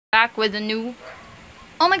Back with a new.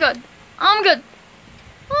 Oh my god. Oh my god.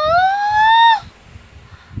 Ah!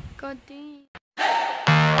 God dang.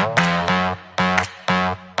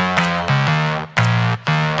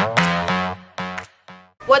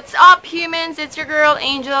 What's up, humans? It's your girl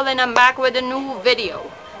Angel and I'm back with a new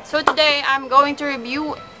video. So today I'm going to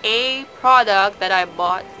review a product that I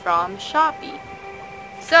bought from Shopee.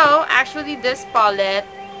 So actually this palette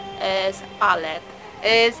is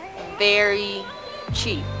very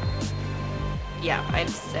cheap. Yeah, I've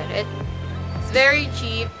said it. It's very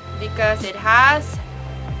cheap because it has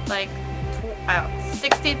like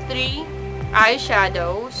 63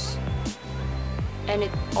 eyeshadows and it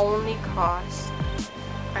only costs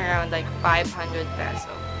around like 500 peso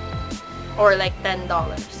or like $10.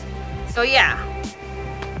 So yeah,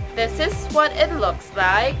 this is what it looks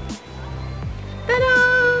like.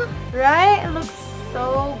 Ta-da! Right? It looks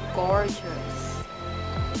so gorgeous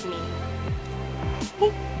to me.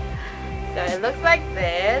 So it looks like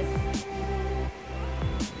this.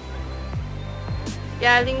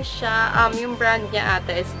 Galing siya, yung brand niya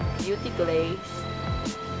ata is Beauty Glazed.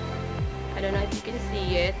 I don't know if you can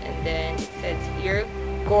see it. And then it says here,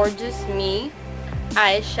 Gorgeous Me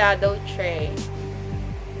eyeshadow tray.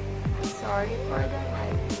 Sorry for the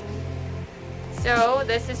lighting. So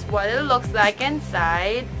this is what it looks like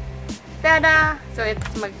inside. Ta-da! So it's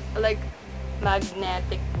like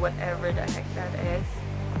magnetic, whatever the heck that is.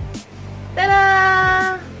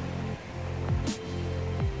 Ta-da!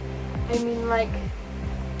 I mean, like,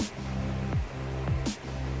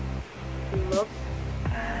 look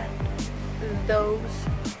at those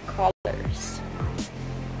colors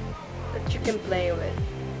that you can play with.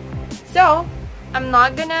 So, I'm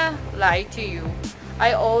not gonna lie to you.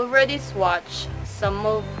 I already swatched some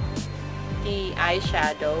of the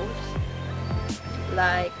eyeshadows.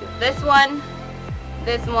 Like this one,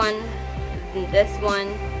 this one, this one.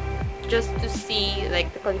 Just to see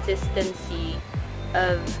like the consistency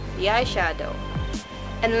of the eyeshadow.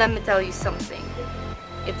 And let me tell you something,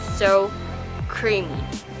 it's so creamy.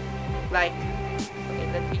 Like,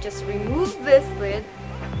 okay, let me just remove this lid.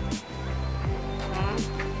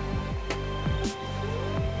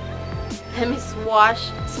 Let me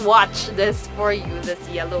swatch this for you, this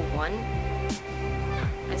yellow one.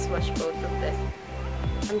 I swatched both of this.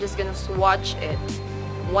 I'm just gonna swatch it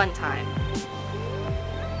one time.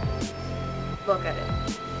 Look at it.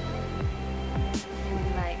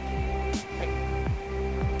 Like,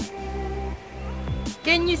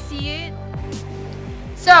 can you see it?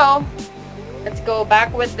 So, let's go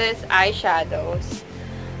back with this eyeshadows.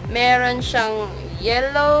 Meron siyang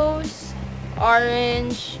yellows,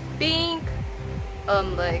 orange, pink,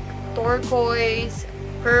 like turquoise,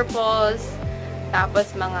 purples,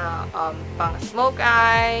 tapos mga pang smoke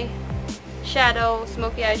eye shadow,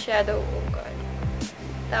 smoky eye shadow. Oh god.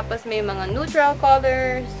 Tapos may mga neutral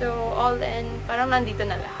colors. So, all in, parang nandito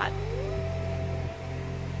na lahat.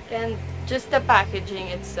 And just the packaging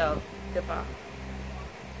itself, diba?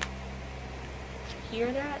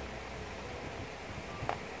 Hear that?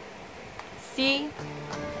 See?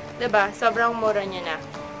 Diba? Sobrang mura niya na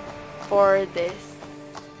for this.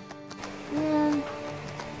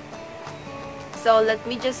 So, let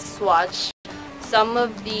me just swatch some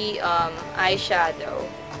of the eyeshadow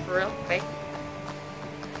real quick.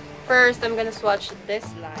 First, I'm gonna swatch this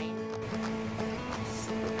line. Just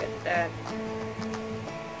look at that.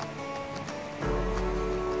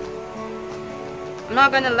 I'm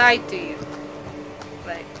not gonna lie to you.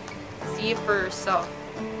 Like, see for yourself.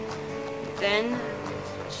 Then,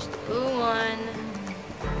 swatch the blue one.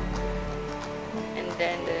 And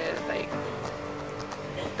then the, like,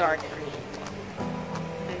 dark green.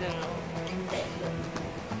 I don't know.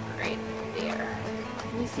 Right there.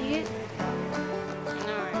 Can you see it?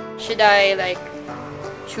 Should I like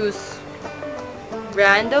choose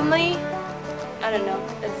randomly? I don't know.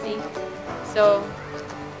 Let's see. So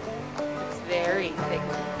it's very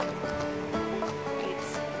pigmented.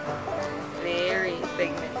 It's very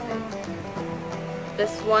pigmented.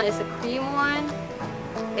 This one is a cream one.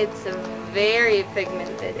 It's a very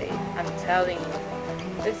pigmented. I'm telling you.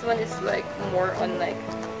 This one is like more on like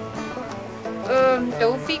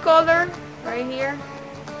toffee color right here.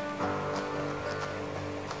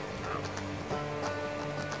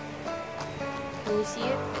 Can you see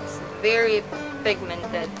it? It's very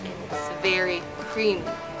pigmented and it's very creamy.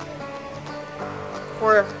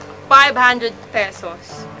 For 500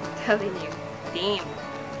 pesos. I'm telling you. Damn.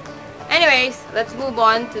 Anyways, let's move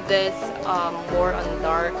on to this more on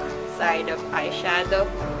dark side of eyeshadow.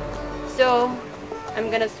 So,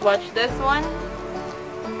 I'm gonna swatch this one.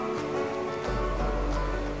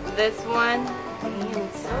 This one. Damn,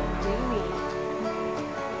 it's so creamy.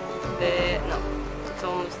 No, it's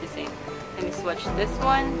almost the same. Let me swatch this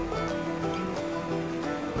one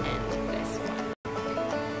and this one.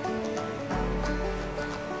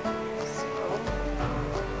 So,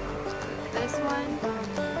 this one,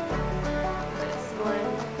 this one,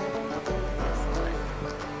 this one,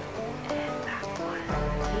 and that one.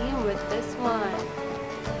 Same with this one.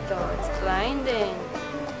 So it's blinding.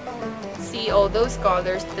 See all those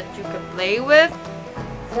colors that you can play with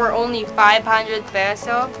for only 500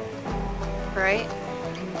 peso, right?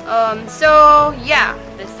 So yeah,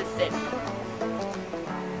 this is it.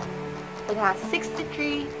 It has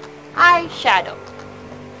 63 eyeshadow.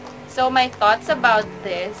 So my thoughts about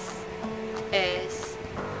this is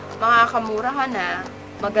makakamura ka na,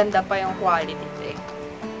 maganda pa yung quality.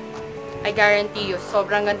 I guarantee you,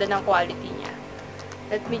 sobrang ganda ng quality niya.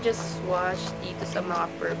 Let me just swatch dito sa mga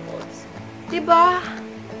purples. Diba?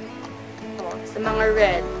 Oh, sa mga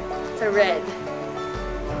red. Sa red.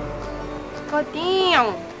 God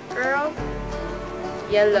damn! Girl.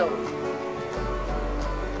 Yellow.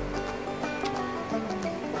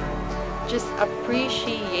 Just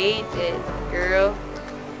appreciate it, girl.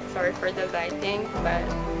 Sorry for the lighting, but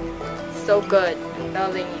it's so good. I'm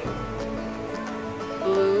telling you.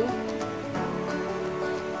 Blue.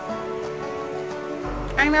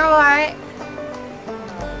 I know, right?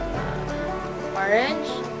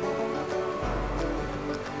 Orange.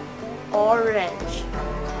 Orange.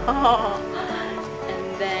 Oh. And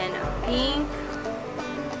then pink.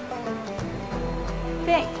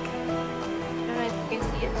 Pink. I don't know if you can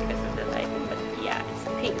see it because of the lighting, but yeah, it's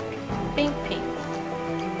pink. Pink, pink.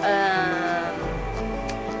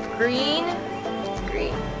 Green. It's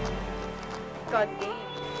green. God damn.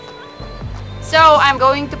 So I'm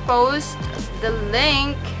going to post the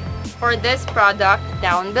link for this product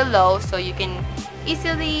down below so you can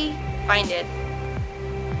easily find it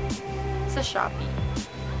sa Shopee.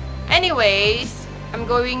 Anyways, I'm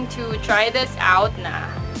going to try this out na.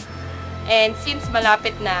 And since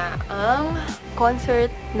malapit na ang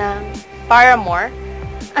concert ng Paramore,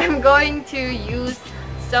 I'm going to use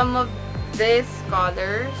some of these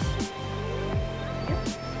colors.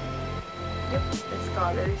 Yep, these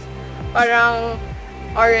colors. Parang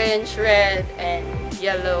orange, red, and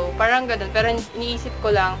yellow. Parang ganun. Pero iniisip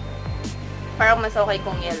ko lang, parang mas okay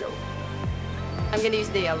kung yellow. I'm gonna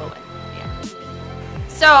use the yellow one. Yeah.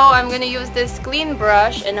 So, I'm gonna use this clean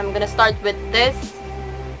brush and I'm gonna start with this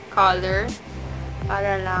color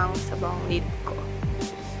para lang sa bang lid ko.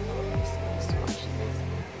 Just wash this.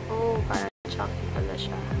 Oh, parang chalky pala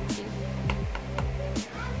siya.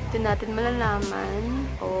 Ito natin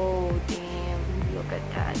malalaman. Oh, damn. Look at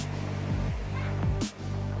that.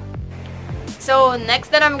 So,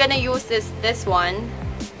 next that I'm gonna use is this one.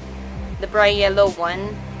 The bright yellow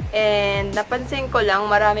one. And, napansin ko lang,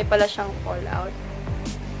 marami pala siyang fallout.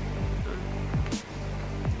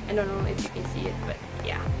 I don't know if you can see it, but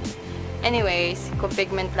yeah. Anyways, kung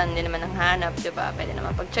pigment lang din naman ang hanap, diba? Pwede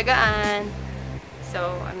naman pagtsagaan.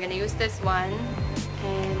 So, I'm gonna use this one.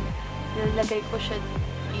 And, nilagay ko siya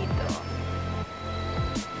dito.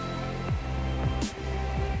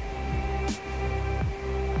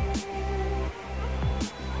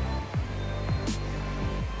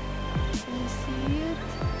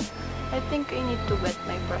 I think I need to wet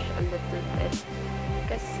my brush a little bit.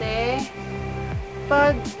 Kasi,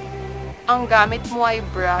 pag ang gamit mo ay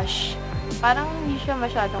brush, parang hindi siya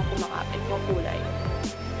masyadong kumakapit yung kulay.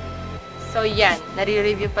 So, yan.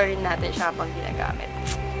 Nare-review pa rin natin siya habang ginagamit.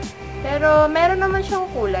 Pero, meron naman siyang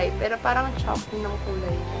kulay. Pero parang chalky ng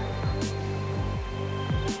kulay niya.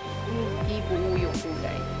 Hindi buo yung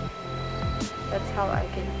kulay. That's how I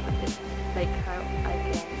can put it. Like, how I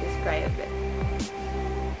can describe it.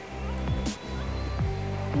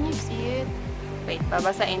 Can you see it? Wait,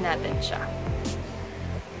 babasain natin siya.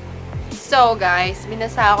 So, guys,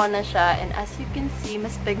 binasa ko na siya. And as you can see,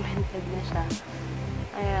 mas pigmented na siya.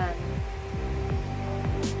 Ayan.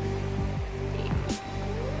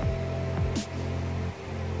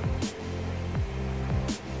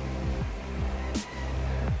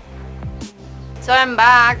 So, I'm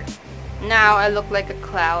back. Now, I look like a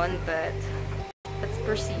clown, but let's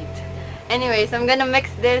proceed. Anyways, I'm gonna mix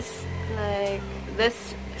this, like,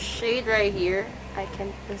 this shade right here. I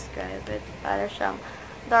can't describe it. Para siyang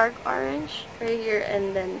dark orange right here,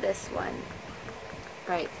 and then this one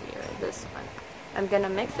right here, this one. I'm gonna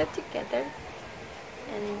mix it together,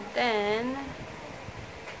 and then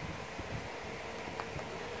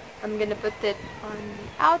I'm gonna put it on the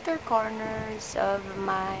outer corners of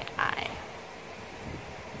my eye.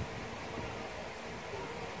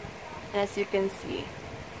 And as you can see,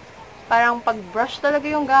 parang pag brush talaga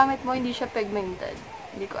yung gamit mo, hindi siya pigmented.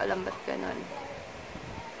 Hindi ko alam ba't ganun.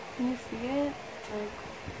 Can you see it? Like,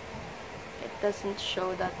 it doesn't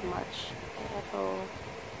show that much at all.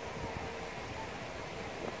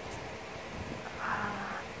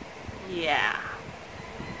 Yeah.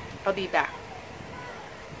 I'll be back.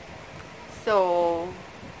 So,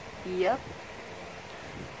 yep.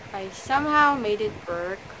 I somehow made it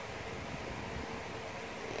work.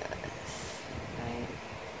 Yes. Right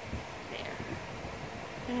there.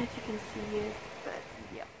 I don't know if you can see it, but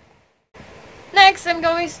yeah. Next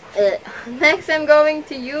I'm going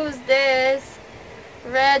to use this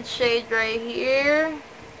red shade right here.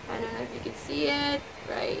 I don't know if you can see it.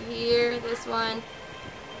 Right here, this one.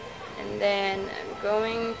 And then I'm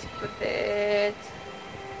going to put it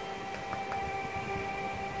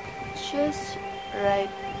just right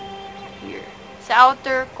here. Sa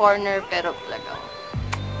outer corner pero plagaw.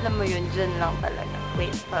 Alam mo yun, dyan lang talaga.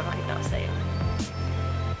 Wait, papakita ko sa'yo.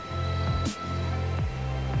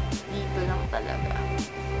 Dito lang talaga.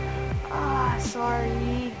 Ah,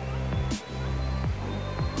 sorry.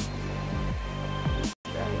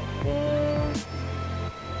 Right there.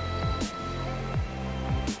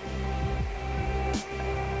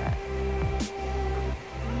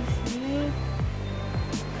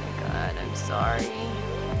 Sorry.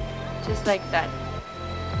 Just like that.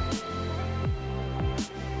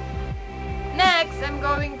 Next, I'm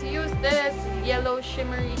going to use this yellow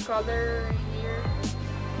shimmery color here.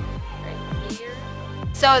 Right here.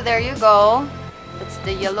 So there you go. It's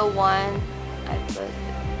the yellow one. I put it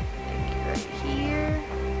right here.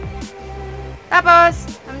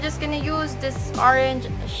 Tapos, I'm just gonna use this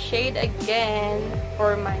orange shade again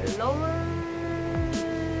for my lower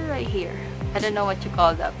right here. I don't know what you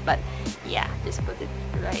call that, but yeah, just put it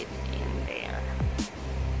right in there.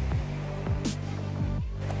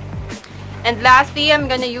 And lastly, I'm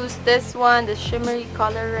gonna use this one, the shimmery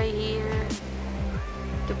color right here,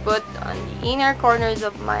 to put on the inner corners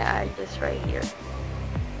of my eye, just right here.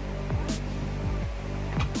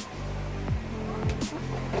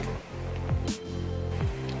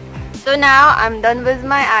 So now, I'm done with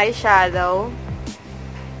my eyeshadow.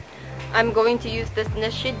 I'm going to use this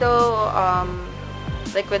Nishido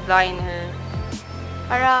liquid liner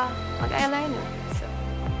para mag-eyeliner.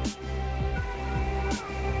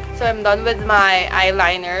 So I'm done with my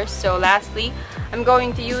eyeliner. So lastly, I'm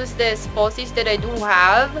going to use this falsies that I do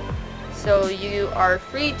have. So you are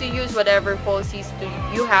free to use whatever falsies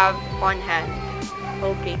you have on hand.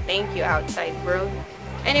 Okay, thank you outside world.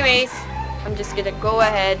 Anyways, I'm just gonna go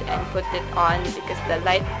ahead and put it on because the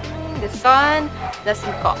light, the sun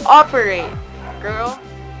doesn't cooperate, girl.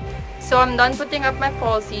 So I'm done putting up my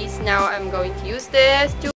falsies. Now I'm going to use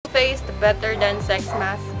this Too Faced Better Than Sex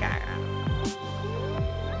mascara.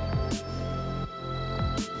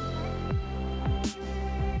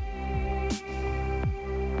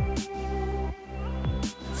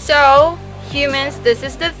 So, humans, this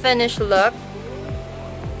is the finished look.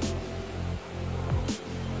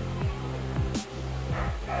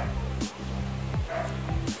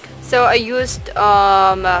 So I used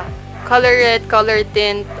Color It, Color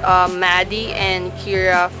Tint, Maddie and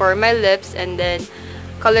Kira for my lips, and then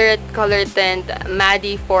Color It, Color Tint,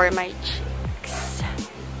 Maddie for my cheeks.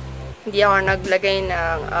 Hindi ako naglagay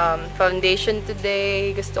ng foundation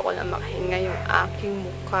today. Gusto ko lang makahinga yung aking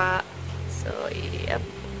mukha. So, yep.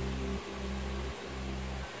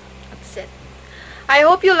 That's it. I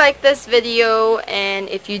hope you like this video, and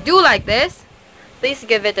if you do like this, please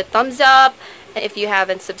give it a thumbs up. And if you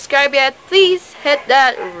haven't subscribed yet, please hit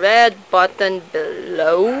that red button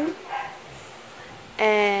below.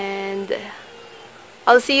 And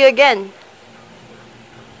I'll see you again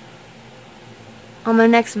on my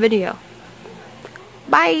next video.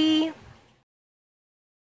 Bye!